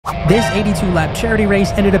This 82-lap charity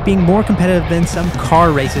race ended up being more competitive than some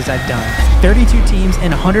car races I've done. 32 teams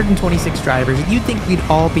and 126 drivers. You'd think we'd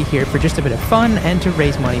all be here for just a bit of fun and to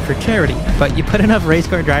raise money for charity, but you put enough race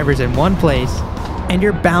car drivers in one place, and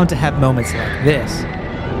you're bound to have moments like this.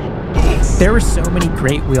 There were so many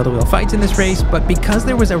great wheel-to-wheel fights in this race, but because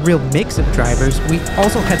there was a real mix of drivers, we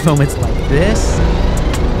also had moments like this,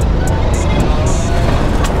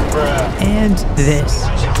 and this.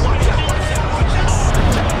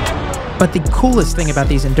 But the coolest thing about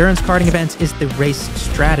these endurance karting events is the race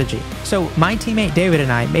strategy. So my teammate David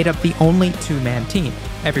and I made up the only two-man team.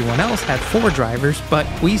 Everyone else had 4 drivers, but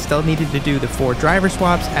we still needed to do the 4 driver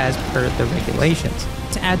swaps as per the regulations.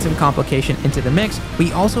 To add some complication into the mix,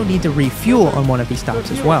 we also need to refuel on one of these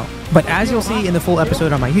stops as well. But as you'll see in the full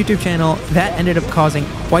episode on my YouTube channel, that ended up causing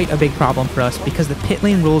quite a big problem for us because the pit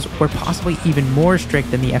lane rules were possibly even more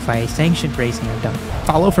strict than the FIA sanctioned racing I've done.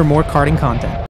 Follow for more karting content.